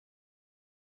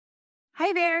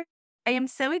Hi there. I am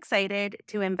so excited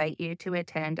to invite you to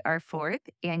attend our fourth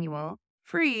annual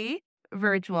free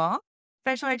virtual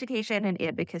special education and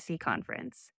advocacy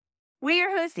conference. We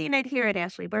are hosting it here at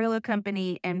Ashley Barlow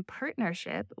Company in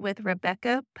partnership with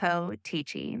Rebecca Poe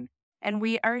Teaching. And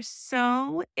we are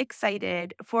so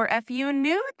excited for a few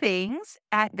new things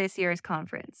at this year's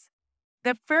conference.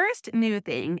 The first new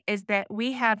thing is that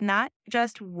we have not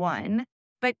just one,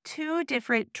 but two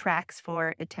different tracks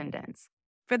for attendance.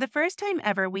 For the first time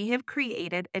ever, we have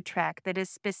created a track that is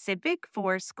specific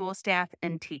for school staff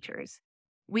and teachers.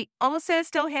 We also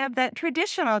still have that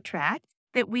traditional track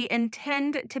that we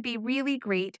intend to be really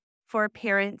great for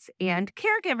parents and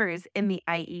caregivers in the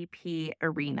IEP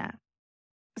arena.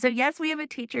 So, yes, we have a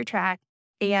teacher track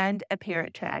and a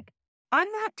parent track. On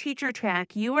that teacher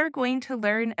track, you are going to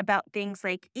learn about things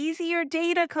like easier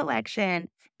data collection,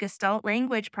 Gestalt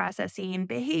language processing,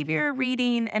 behavior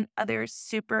reading, and other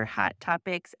super hot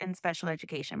topics in special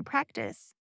education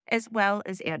practice, as well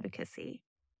as advocacy.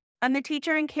 On the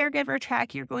teacher and caregiver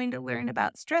track, you're going to learn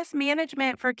about stress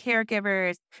management for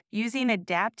caregivers, using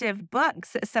adaptive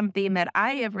books, something that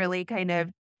I have really kind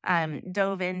of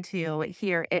dove into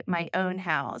here at my own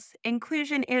house,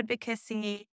 inclusion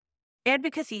advocacy,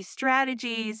 advocacy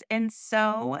strategies, and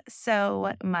so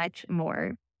much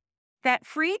more. That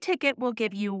free ticket will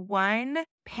give you one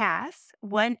pass,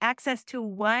 one access to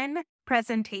one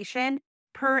presentation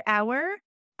per hour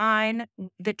on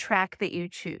the track that you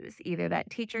choose, either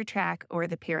that teacher track or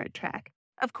the parent track.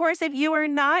 Of course, if you are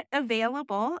not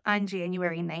available on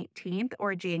January 19th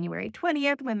or January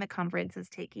 20th when the conference is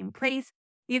taking place,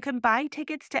 you can buy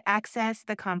tickets to access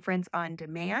the conference on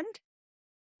demand.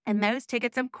 And those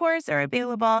tickets, of course, are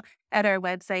available at our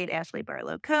website,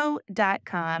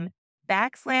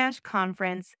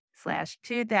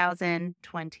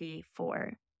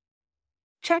 ashleybarlowco.com/conference/2024.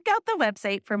 Check out the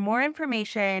website for more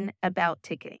information about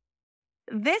ticketing.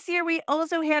 This year, we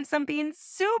also have something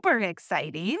super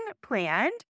exciting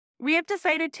planned. We have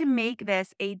decided to make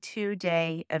this a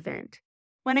 2-day event.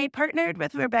 When I partnered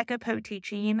with Rebecca Poe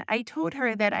Teaching, I told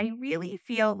her that I really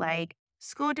feel like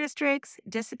school districts,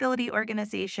 disability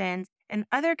organizations, and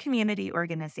other community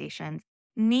organizations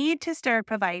need to start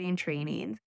providing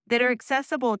trainings that are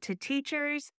accessible to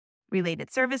teachers,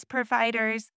 related service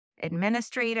providers,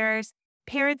 administrators,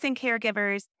 parents and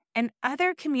caregivers, and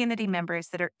other community members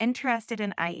that are interested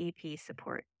in IEP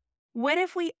support. What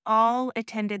if we all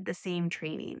attended the same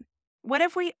training? What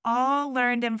if we all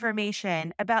learned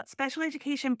information about special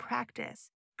education practice,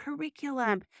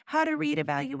 curriculum, how to read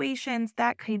evaluations,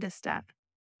 that kind of stuff?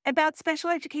 About special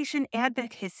education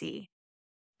advocacy,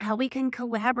 how we can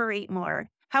collaborate more,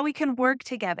 how we can work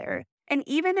together, and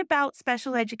even about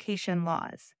special education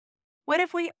laws. What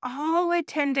if we all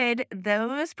attended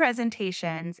those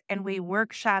presentations and we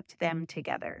workshopped them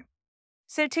together?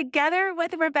 So together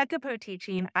with Rebecca Poe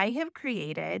Teaching, I have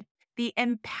created the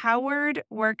Empowered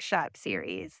Workshop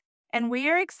Series, and we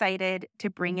are excited to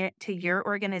bring it to your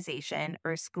organization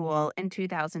or school in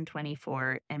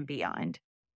 2024 and beyond.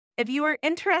 If you are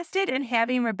interested in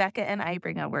having Rebecca and I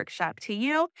bring a workshop to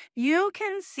you, you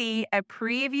can see a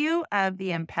preview of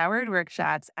the Empowered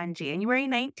Workshops on January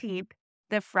 19th,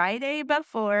 the Friday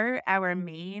before our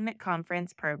main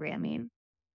conference programming.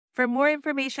 For more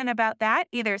information about that,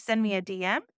 either send me a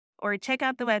DM or check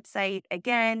out the website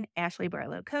again,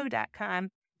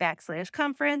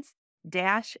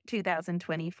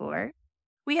 ashleybarlowco.com/conference-2024.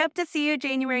 We hope to see you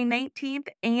January 19th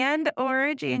and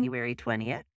or January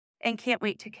 20th and can't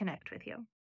wait to connect with you.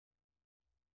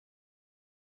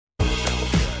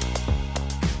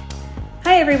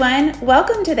 Hi, everyone.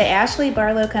 Welcome to the Ashley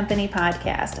Barlow Company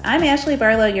podcast. I'm Ashley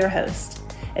Barlow, your host.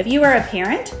 If you are a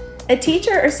parent, a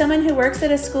teacher, or someone who works at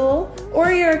a school,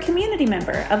 or you're a community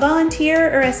member, a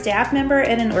volunteer, or a staff member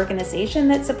at an organization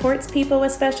that supports people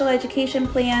with special education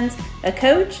plans, a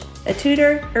coach, a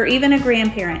tutor, or even a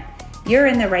grandparent, you're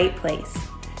in the right place.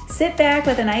 Sit back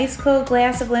with an ice cold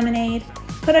glass of lemonade,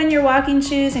 put on your walking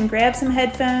shoes and grab some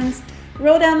headphones,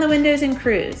 roll down the windows and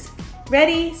cruise.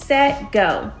 Ready, set,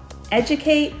 go.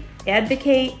 Educate,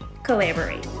 advocate,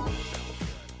 collaborate.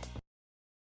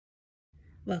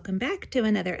 Welcome back to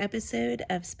another episode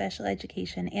of Special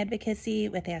Education Advocacy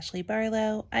with Ashley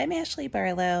Barlow. I'm Ashley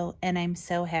Barlow, and I'm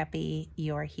so happy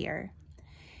you're here.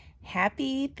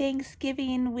 Happy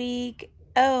Thanksgiving week.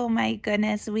 Oh my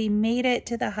goodness, we made it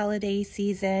to the holiday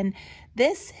season.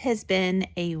 This has been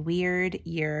a weird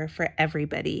year for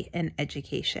everybody in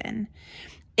education.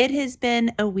 It has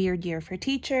been a weird year for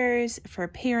teachers, for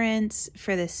parents,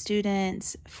 for the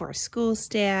students, for school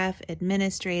staff,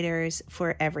 administrators,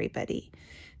 for everybody.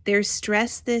 There's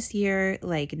stress this year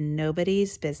like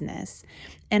nobody's business.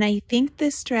 And I think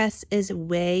the stress is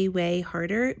way, way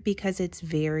harder because it's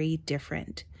very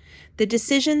different. The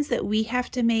decisions that we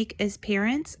have to make as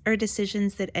parents are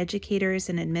decisions that educators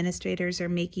and administrators are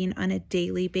making on a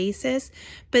daily basis,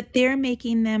 but they're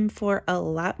making them for a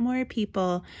lot more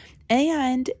people,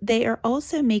 and they are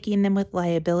also making them with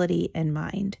liability in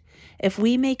mind. If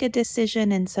we make a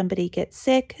decision and somebody gets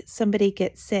sick,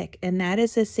 and that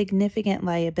is a significant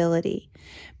liability.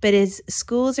 But as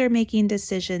schools are making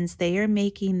decisions, they are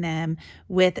making them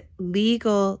with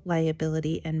legal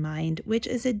liability in mind, which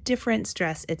is a different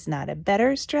stress. It's not a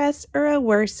better stress or a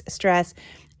worse stress.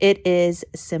 It is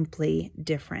simply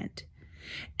different.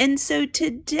 And so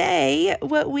today,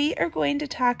 what we are going to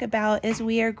talk about is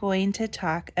we are going to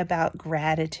talk about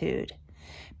gratitude.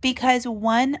 Because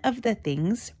one of the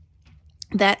things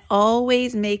that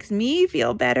always makes me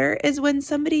feel better is when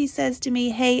somebody says to me,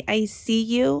 hey, I see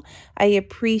you, I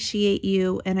appreciate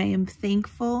you, and I am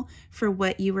thankful for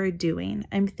what you are doing.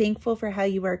 I'm thankful for how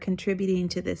you are contributing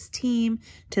to this team,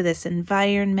 to this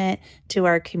environment, to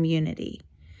our community.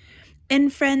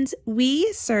 And friends,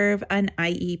 we serve on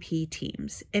IEP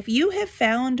teams. If you have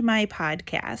found my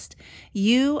podcast,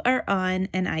 you are on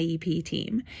an IEP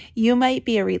team. You might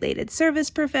be a related service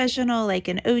professional like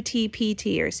an OT,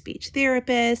 PT, or speech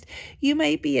therapist. You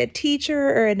might be a teacher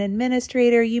or an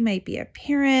administrator. You might be a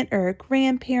parent or a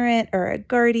grandparent or a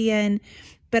guardian.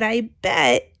 But I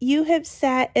bet you have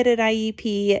sat at an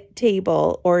IEP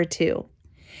table or two.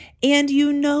 And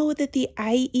you know that the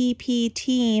IEP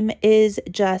team is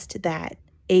just that,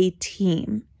 a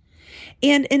team.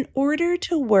 And in order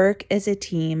to work as a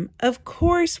team, of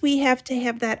course, we have to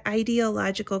have that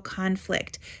ideological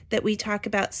conflict that we talk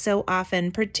about so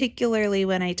often, particularly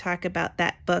when I talk about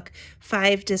that book,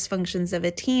 5 Dysfunctions of a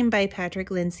Team by Patrick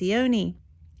Lencioni.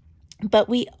 But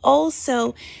we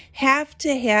also have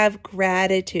to have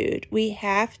gratitude. We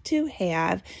have to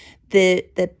have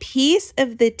the piece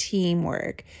of the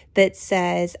teamwork that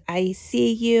says, I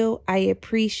see you, I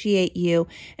appreciate you,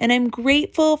 and I'm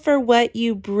grateful for what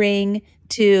you bring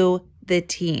to the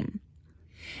team.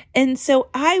 And so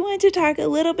I want to talk a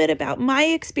little bit about my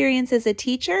experience as a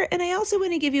teacher, and I also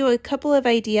want to give you a couple of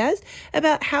ideas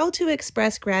about how to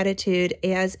express gratitude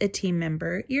as a team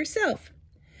member yourself.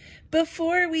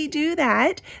 Before we do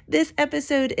that, this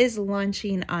episode is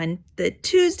launching on the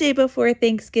Tuesday before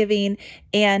Thanksgiving,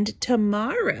 and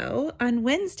tomorrow on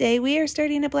Wednesday, we are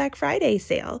starting a Black Friday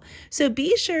sale. So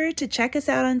be sure to check us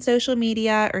out on social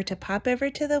media or to pop over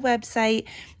to the website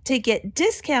to get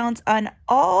discounts on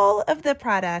all of the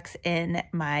products in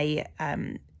my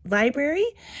library,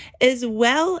 as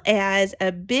well as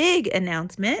a big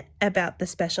announcement about the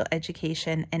Special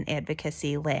Education and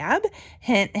Advocacy Lab.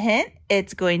 Hint, hint,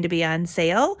 it's going to be on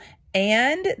sale,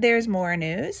 and there's more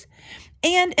news.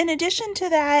 And in addition to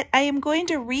that, I am going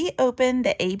to reopen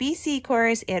the ABC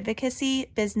course, Advocacy,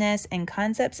 Business, and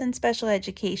Concepts in Special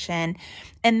Education,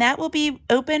 and that will be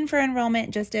open for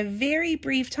enrollment just a very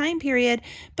brief time period,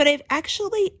 but I've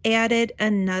actually added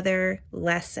another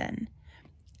lesson.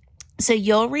 So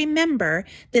you'll remember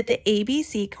that the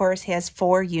ABC course has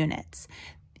 4 units.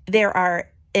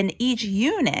 In each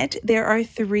unit, there are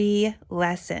 3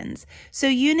 lessons. So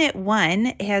Unit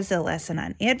 1 has a lesson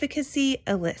on advocacy,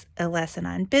 a lesson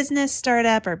on business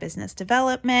startup or business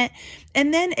development,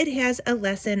 and then it has a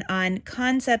lesson on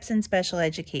concepts in special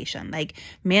education, like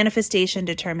manifestation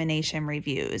determination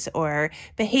reviews or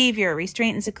behavior,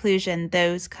 restraint and seclusion,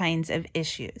 those kinds of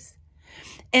issues.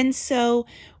 And so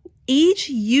each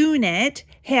unit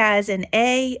has an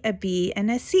A, a B,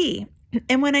 and a C.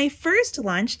 And when I first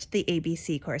launched the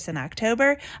ABC course in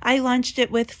October, I launched it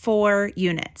with 4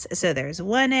 units. So there's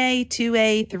 1A,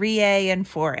 2A, 3A, and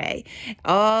 4A,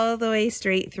 all the way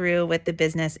straight through with the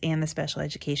business and the special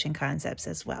education concepts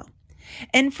as well.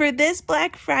 And for this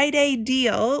Black Friday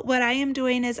deal, what I am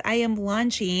doing is I am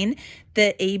launching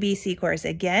the ABC course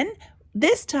again,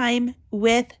 this time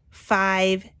with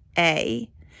 5A.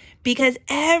 Because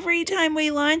every time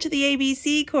we launch the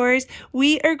ABC course,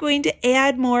 we are going to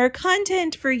add more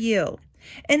content for you.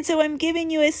 And so I'm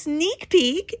giving you a sneak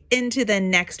peek into the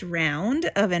next round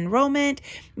of enrollment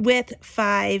with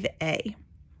 5A.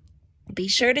 Be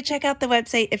sure to check out the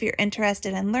website if you're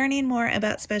interested in learning more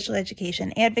about special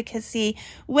education advocacy,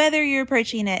 whether you're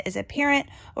approaching it as a parent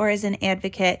or as an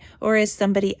advocate or as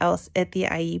somebody else at the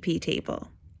IEP table.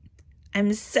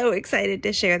 I'm so excited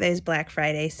to share those Black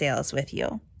Friday sales with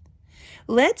you.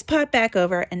 Let's pop back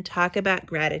over and talk about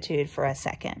gratitude for a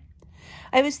second.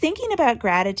 I was thinking about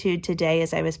gratitude today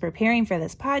as I was preparing for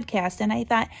this podcast, and I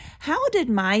thought, how did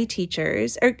my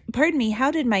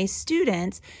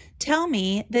students tell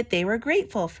me that they were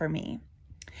grateful for me?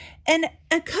 And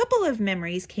a couple of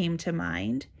memories came to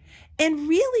mind. And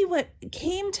really what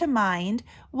came to mind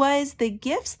was the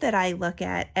gifts that I look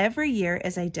at every year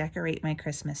as I decorate my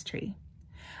Christmas tree.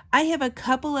 I have a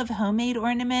couple of homemade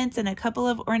ornaments and a couple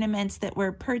of ornaments that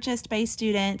were purchased by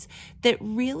students that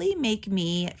really make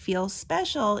me feel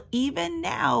special even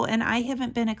now. And I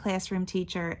haven't been a classroom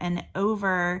teacher in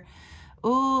over,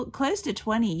 close to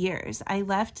 20 years. I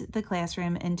left the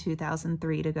classroom in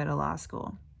 2003 to go to law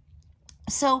school.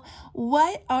 So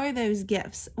what are those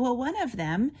gifts? Well, one of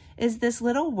them is this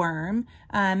little worm.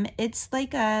 It's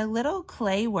like a little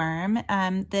clay worm.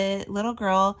 The little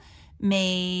girl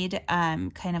made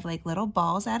kind of like little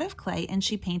balls out of clay, and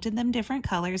she painted them different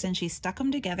colors, and she stuck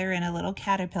them together in a little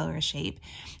caterpillar shape.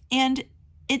 And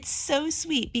it's so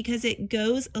sweet because it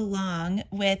goes along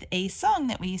with a song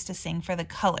that we used to sing for the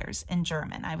colors in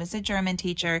German. I was a German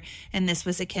teacher, and this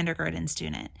was a kindergarten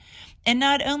student. And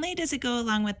not only does it go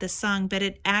along with the song, but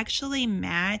it actually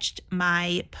matched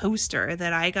my poster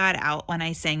that I got out when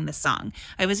I sang the song.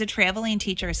 I was a traveling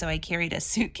teacher, so I carried a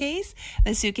suitcase.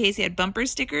 The suitcase had bumper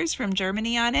stickers from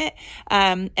Germany on it,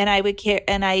 and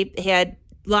I had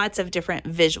lots of different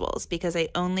visuals because I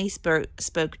only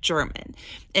spoke German.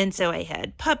 And so I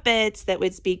had puppets that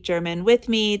would speak German with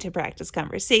me to practice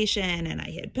conversation, and I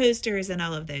had posters and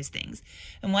all of those things.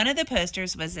 And one of the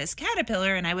posters was this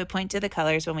caterpillar, and I would point to the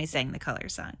colors when we sang the color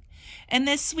song. And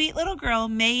this sweet little girl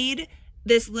made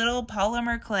this little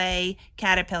polymer clay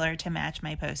caterpillar to match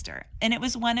my poster. And it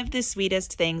was one of the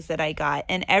sweetest things that I got.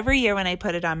 And every year when I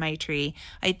put it on my tree,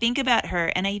 I think about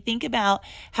her, and I think about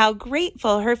how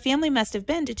grateful her family must have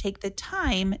been to take the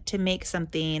time to make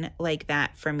something like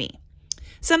that for me.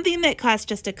 Something that cost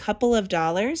just a couple of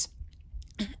dollars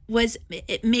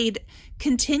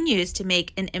continues to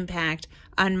make an impact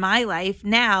on my life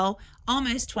now,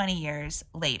 almost 20 years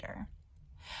later.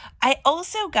 I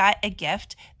also got a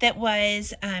gift that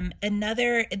was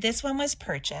this one was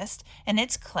purchased, and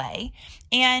it's clay,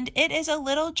 and it is a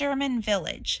little German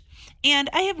village. And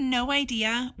I have no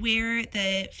idea where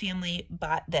the family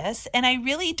bought this, and I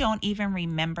really don't even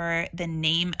remember the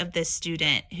name of the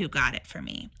student who got it for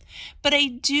me. But I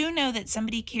do know that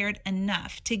somebody cared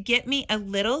enough to get me a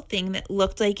little thing that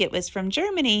looked like it was from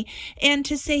Germany and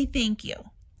to say thank you.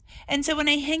 And so when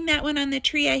I hang that one on the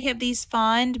tree, I have these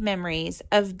fond memories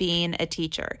of being a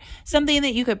teacher. Something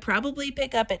that you could probably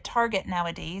pick up at Target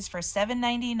nowadays for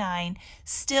 $7.99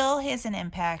 still has an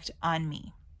impact on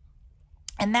me.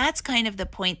 And that's kind of the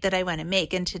point that I want to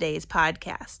make in today's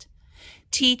podcast.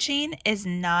 Teaching is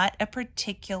not a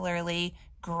particularly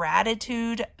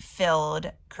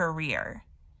gratitude-filled career.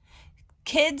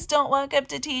 Kids don't walk up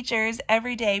to teachers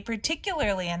every day,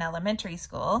 particularly in elementary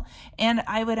school. And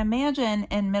I would imagine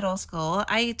in middle school,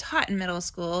 I taught in middle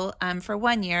school for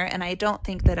 1 year, and I don't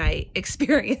think that I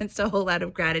experienced a whole lot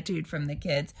of gratitude from the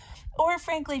kids or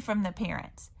frankly from the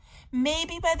parents.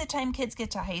 Maybe by the time kids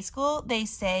get to high school, they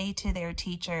say to their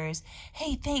teachers,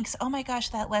 "Hey, thanks. Oh my gosh,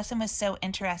 that lesson was so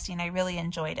interesting. I really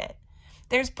enjoyed it."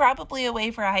 There's probably a way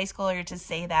for a high schooler to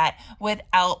say that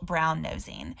without brown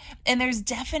nosing. And there's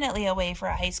definitely a way for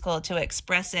a high school to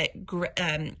express it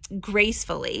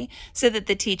gracefully so that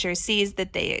the teacher sees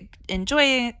that they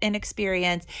enjoy an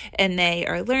experience and they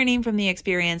are learning from the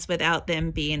experience without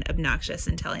them being obnoxious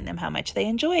and telling them how much they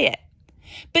enjoy it.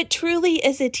 But truly,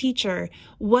 as a teacher,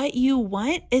 what you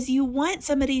want is you want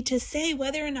somebody to say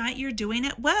whether or not you're doing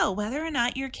it well, whether or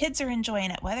not your kids are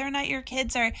enjoying it, whether or not your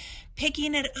kids are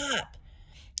picking it up.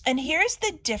 And here's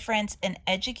the difference in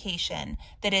education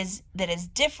that is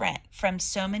different from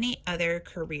so many other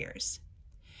careers.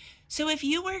 So if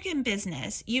you work in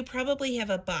business, you probably have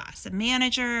a boss, a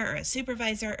manager or a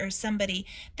supervisor or somebody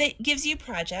that gives you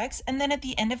projects, and then at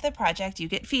the end of the project, you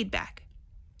get feedback.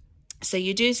 So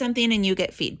you do something and you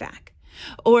get feedback.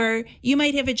 Or you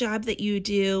might have a job that you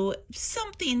do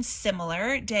something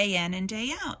similar day in and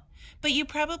day out. But you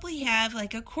probably have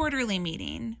like a quarterly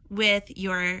meeting with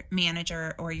your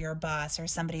manager or your boss or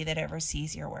somebody that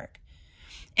oversees your work.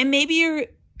 And maybe you're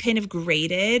kind of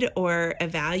graded or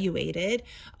evaluated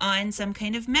on some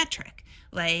kind of metric,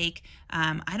 like,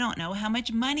 I don't know, how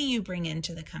much money you bring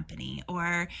into the company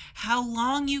or how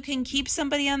long you can keep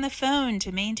somebody on the phone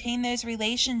to maintain those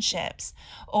relationships,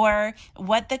 or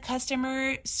what the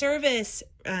customer service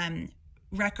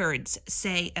records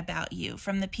say about you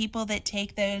from the people that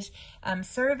take those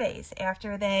surveys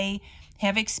after they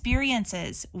have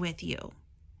experiences with you.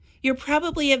 You're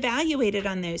probably evaluated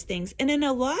on those things. And in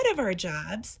a lot of our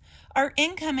jobs, our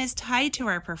income is tied to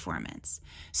our performance.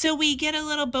 So we get a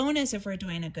little bonus if we're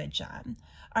doing a good job.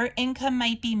 Our income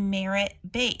might be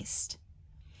merit-based.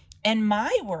 In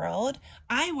my world,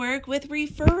 I work with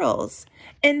referrals.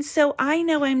 And so I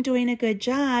know I'm doing a good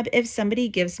job if somebody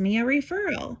gives me a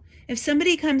referral. If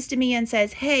somebody comes to me and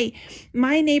says, hey,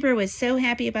 my neighbor was so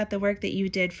happy about the work that you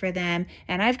did for them,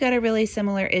 and I've got a really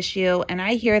similar issue, and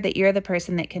I hear that you're the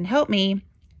person that can help me,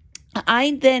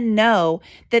 I then know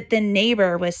that the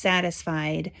neighbor was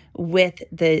satisfied with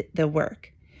the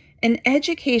work. In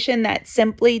education, that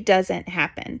simply doesn't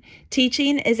happen.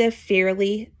 Teaching is a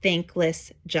fairly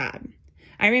thankless job.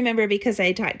 I remember because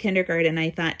I taught kindergarten, I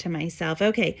thought to myself,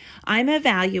 okay, I'm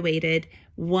evaluated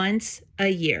once a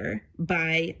year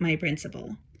by my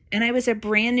principal. And I was a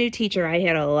brand new teacher. I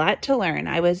had a lot to learn.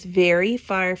 I was very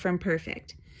far from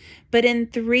perfect. But in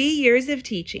 3 years of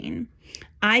teaching,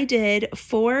 I did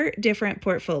 4 different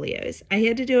portfolios. I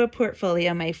had to do a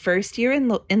portfolio my first year in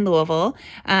Louisville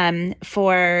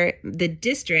for the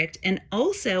district, and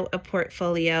also a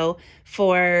portfolio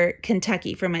for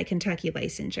Kentucky, for my Kentucky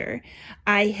licensure.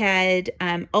 I had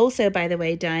also, by the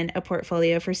way, done a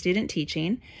portfolio for student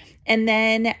teaching. And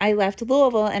then I left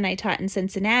Louisville and I taught in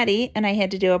Cincinnati, and I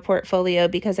had to do a portfolio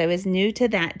because I was new to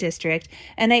that district.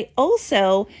 And I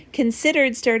also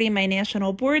considered starting my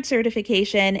national board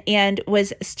certification and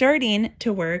was starting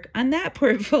to work on that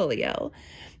portfolio.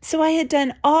 So I had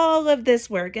done all of this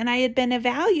work and I had been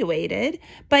evaluated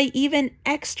by even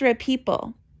extra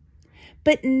people.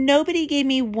 But nobody gave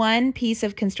me one piece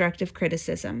of constructive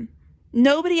criticism.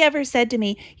 Nobody ever said to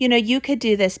me, you could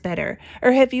do this better.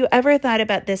 Or have you ever thought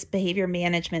about this behavior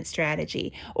management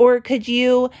strategy? Or could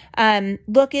you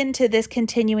look into this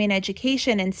continuing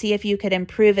education and see if you could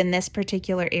improve in this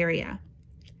particular area?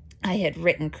 I had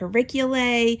written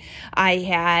curricula. I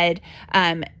had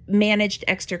managed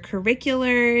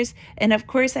extracurriculars. And of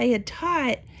course, I had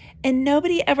taught. And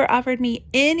nobody ever offered me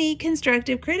any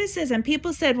constructive criticism.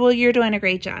 People said, well, you're doing a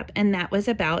great job. And that was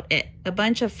about it. A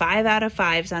bunch of 5 out of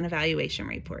 5s on evaluation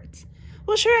reports.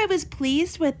 Well, sure, I was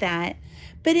pleased with that,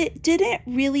 but it didn't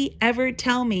really ever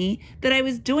tell me that I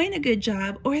was doing a good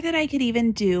job or that I could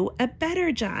even do a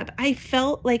better job. I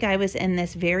felt like I was in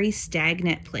this very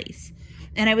stagnant place.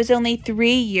 And I was only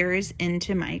 3 years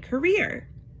into my career.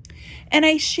 And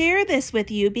I share this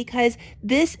with you because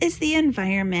this is the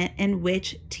environment in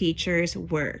which teachers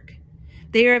work.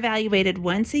 They are evaluated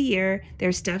once a year.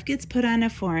 Their stuff gets put on a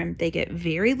form. They get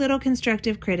very little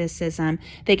constructive criticism.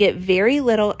 They get very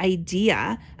little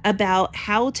idea about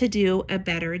how to do a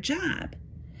better job.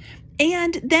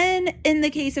 And then in the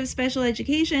case of special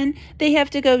education, they have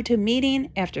to go to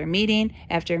meeting after meeting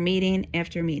after meeting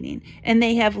after meeting. And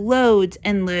they have loads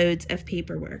and loads of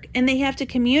paperwork. And they have to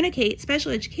communicate,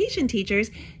 special education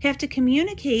teachers have to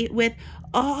communicate with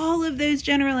all of those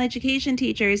general education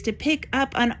teachers to pick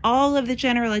up on all of the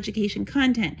general education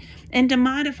content and to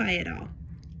modify it all.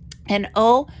 And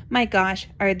oh my gosh,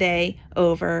 are they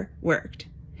overworked.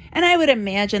 And I would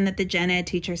imagine that the gen ed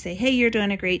teachers say, hey, you're doing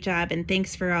a great job and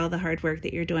thanks for all the hard work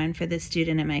that you're doing for this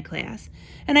student in my class.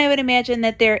 And I would imagine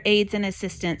that their aides and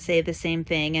assistants say the same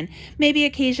thing. And maybe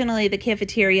occasionally the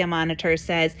cafeteria monitor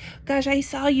says, gosh, I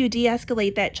saw you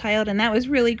de-escalate that child and that was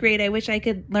really great. I wish I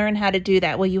could learn how to do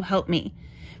that. Will you help me?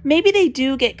 Maybe they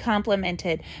do get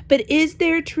complimented, but is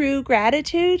there true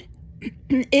gratitude?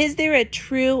 Is there a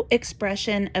true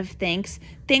expression of thanks?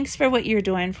 Thanks for what you're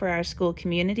doing for our school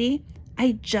community.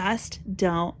 I just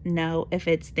don't know if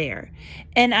it's there.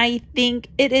 And I think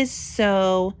it is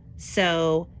so,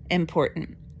 so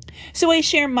important. So I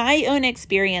share my own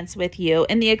experience with you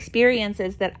and the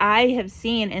experiences that I have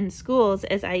seen in schools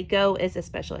as I go as a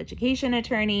special education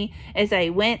attorney, as I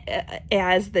went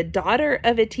as the daughter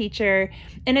of a teacher,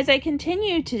 and as I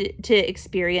continue to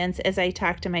experience as I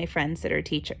talk to my friends that are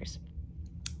teachers.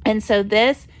 And so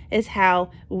this is how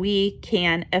we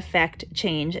can affect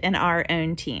change in our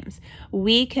own teams.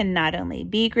 We can not only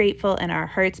be grateful in our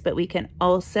hearts, but we can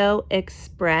also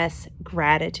express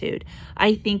gratitude.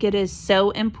 I think it is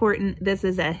so important. This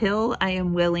is a hill I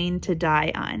am willing to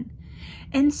die on.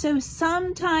 And so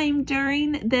sometime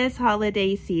during this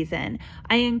holiday season,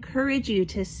 I encourage you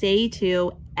to say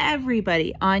to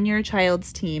everybody on your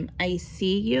child's team, I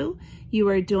see you. You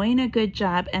are doing a good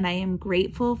job, and I am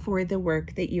grateful for the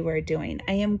work that you are doing.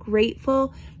 I am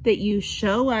grateful that you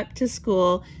show up to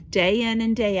school day in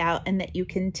and day out and that you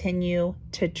continue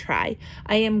to try.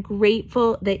 I am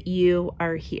grateful that you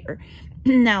are here.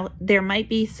 Now, there might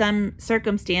be some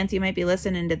circumstance, you might be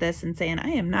listening to this and saying,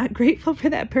 I am not grateful for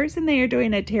that person. They are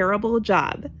doing a terrible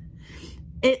job.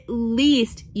 at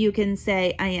least you can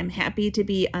say, I am happy to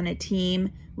be on a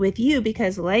team with you,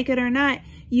 because like it or not,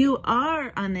 you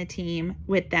are on the team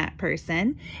with that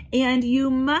person and you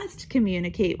must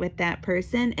communicate with that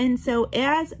person. And so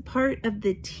as part of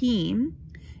the team,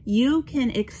 you can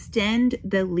extend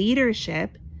the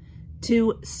leadership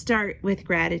to start with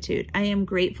gratitude. I am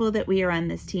grateful that we are on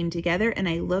this team together, and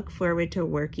I look forward to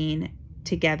working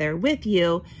together with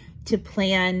you to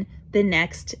plan the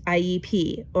next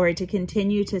IEP, or to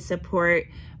continue to support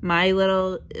my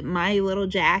little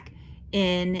Jack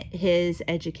in his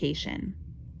education.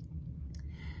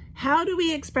 How do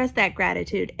we express that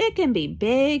gratitude? It can be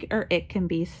big or it can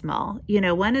be small.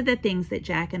 One of the things that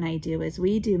Jack and I do is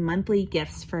we do monthly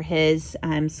gifts for his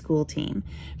school team,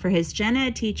 for his gen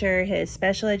ed teacher, his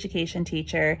special education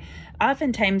teacher,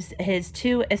 oftentimes his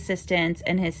 2 assistants,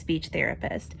 and his speech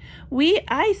therapist.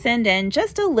 I send in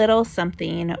just a little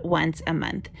something once a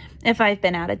month. If I've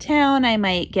been out of town, I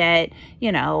might get,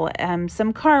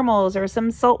 some caramels or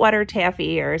some saltwater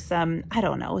taffy or some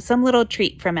little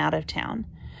treat from out of town.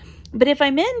 But if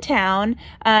I'm in town,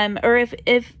 or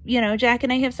if Jack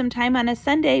and I have some time on a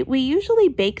Sunday, we usually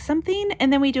bake something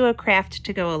and then we do a craft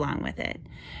to go along with it.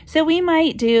 So we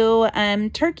might do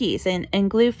turkeys and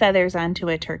glue feathers onto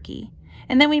a turkey.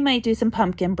 And then we might do some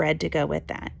pumpkin bread to go with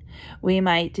that. We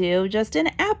might do just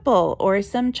an apple or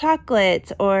some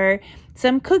chocolates or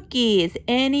some cookies,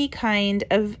 any kind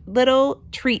of little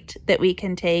treat that we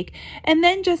can take, and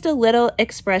then just a little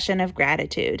expression of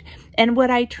gratitude. And what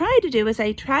I try to do is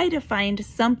I try to find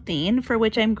something for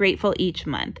which I'm grateful each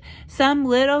month. Some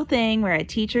little thing where a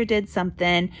teacher did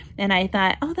something and I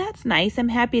thought, oh, that's nice. I'm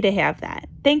happy to have that.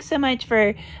 Thanks so much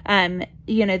for,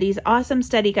 these awesome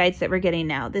study guides that we're getting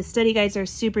now. The study guides are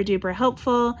super duper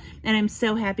helpful, and I'm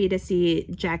so happy to see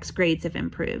Jack's grades have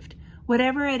improved.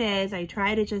 Whatever it is, I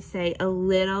try to just say a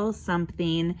little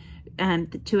something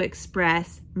to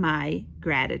express my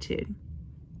gratitude.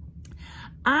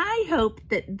 I hope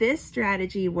that this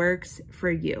strategy works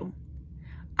for you.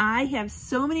 I have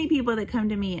so many people that come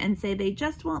to me and say they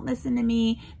just won't listen to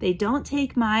me. They don't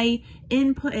take my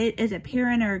input as a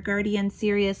parent or a guardian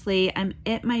seriously. I'm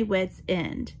at my wit's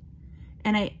end.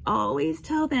 And I always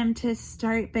tell them to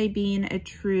start by being a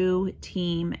true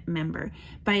team member,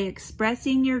 by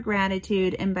expressing your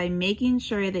gratitude and by making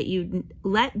sure that you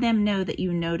let them know that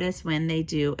you notice when they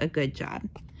do a good job.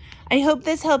 I hope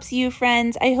this helps you,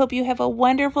 friends. I hope you have a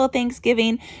wonderful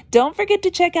Thanksgiving. Don't forget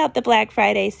to check out the Black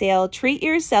Friday sale. Treat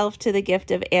yourself to the gift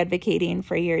of advocating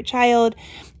for your child.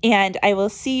 And I will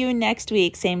see you next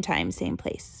week, same time, same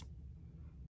place.